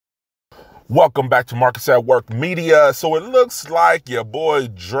Welcome back to Marcus at Work Media. So it looks like your boy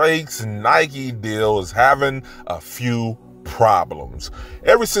Drake's Nike deal is having a few problems.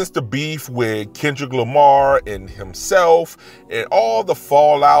 Ever since the beef with Kendrick Lamar and himself and all the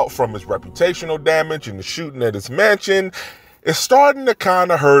fallout from his reputational damage and the shooting at his mansion, it's starting to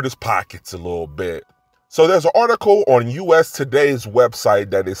kind of hurt his pockets a little bit. So there's an article on US Today's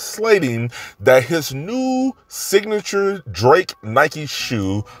website that is slating that his new signature Drake Nike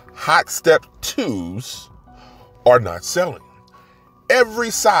shoe, Hot Step IIs, are not selling. Every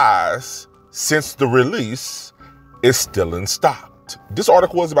size since the release is still in stock. This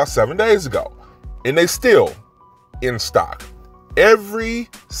article was about 7 days ago, and they still in stock. Every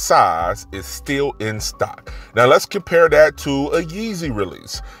size is still in stock. Now let's compare that to a Yeezy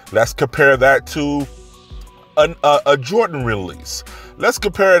release. Let's compare that to a Jordan release. Let's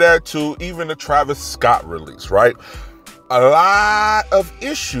compare that to even a Travis Scott release, right? A lot of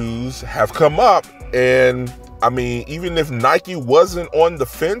issues have come up, and I mean, even if Nike wasn't on the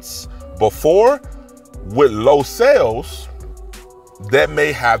fence before with low sales, that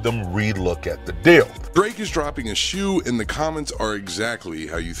may have them relook at the deal. Drake is dropping a shoe and the comments are exactly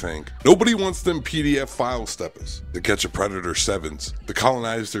how you think. Nobody wants them PDF file steppers, the Catch a Predator 7s, the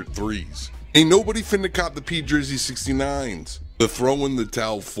Colonizer 3s. Ain't nobody finna cop the P Drizzy 69s. The throw in the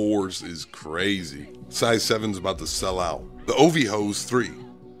towel 4s is crazy. Size 7's about to sell out. The Ovi Hose 3.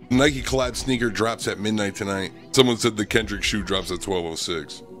 The Nike collab sneaker drops at midnight tonight. Someone said the Kendrick shoe drops at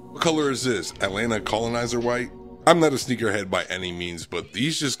 12:06. What color is this? Atlanta Colonizer white? I'm not a sneakerhead by any means, but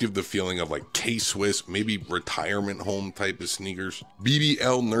these just give the feeling of like K-Swiss, maybe retirement home type of sneakers.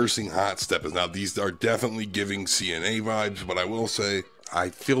 BBL Nursing Hot Steppers. Now these are definitely giving CNA vibes, but I will say, I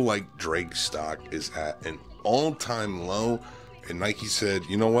feel like Drake's stock is at an all-time low, and Nike said,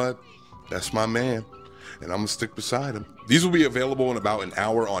 you know what? That's my man, and I'm gonna stick beside him. These will be available in about an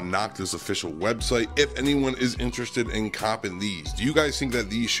hour on NOCTA's official website if anyone is interested in copping these. Do you guys think that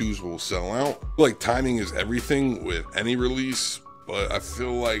these shoes will sell out? Like, timing is everything with any release, but I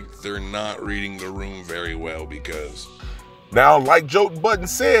feel like they're not reading the room very well because... Now, like Joe Budden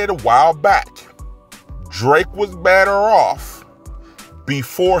said a while back, Drake was better off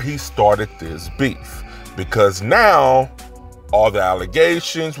before he started this beef, because now all the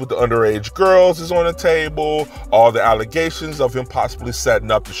allegations with the underage girls is on the table. All the allegations of him possibly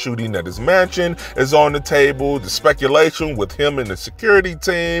setting up the shooting at his mansion is on the table. The speculation with him and the security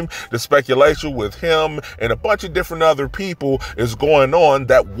team, the speculation with him and a bunch of different other people is going on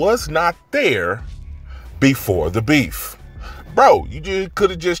that was not there before the beef. Bro, you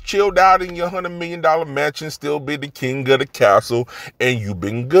could have just chilled out in your $100 million mansion, still be the king of the castle, and you've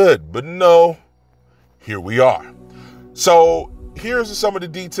been good. But no, here we are. So here's some of the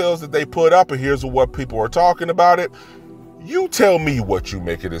details that they put up, and here's what people are talking about it. You tell me what you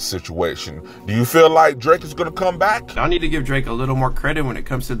make of this situation. Do you feel like Drake is going to come back? I need to give Drake a little more credit when it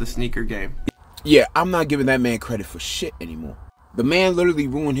comes to the sneaker game. Yeah, I'm not giving that man credit for shit anymore. The man literally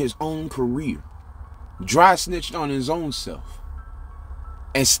ruined his own career. Dry snitched on his own self.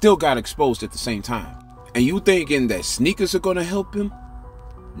 And still got exposed at the same time. And you thinking that sneakers are going to help him?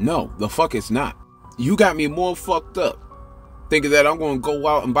 No, the fuck it's not. You got me more fucked up thinking that I'm going to go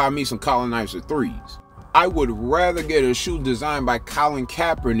out and buy me some Colonizer 3s. I would rather get a shoe designed by Colin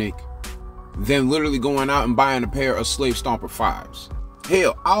Kaepernick than literally going out and buying a pair of Slave Stomper 5s.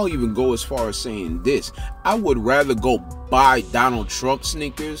 Hell, I'll even go as far as saying this. I would rather go buy Donald Trump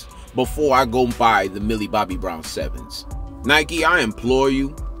sneakers before I go buy the Millie Bobby Brown 7s. Nike, I implore you,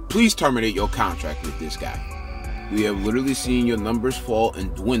 please terminate your contract with this guy. We have literally seen your numbers fall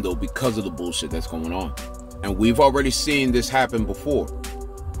and dwindle because of the bullshit that's going on. And we've already seen this happen before.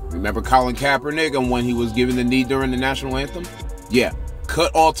 Remember Colin Kaepernick and when he was given the knee during the national anthem? Yeah,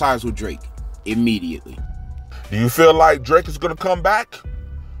 cut all ties with Drake immediately. Do you feel like Drake is going to come back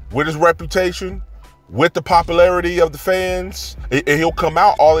with his reputation, with the popularity of the fans, and he'll come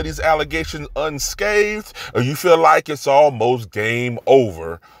out all of these allegations unscathed? Or you feel like it's almost game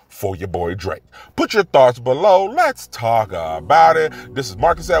over for your boy Drake? Put your thoughts below. Let's talk about it. This is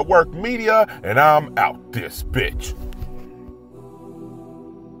Marcus at Work Media, and I'm out this bitch.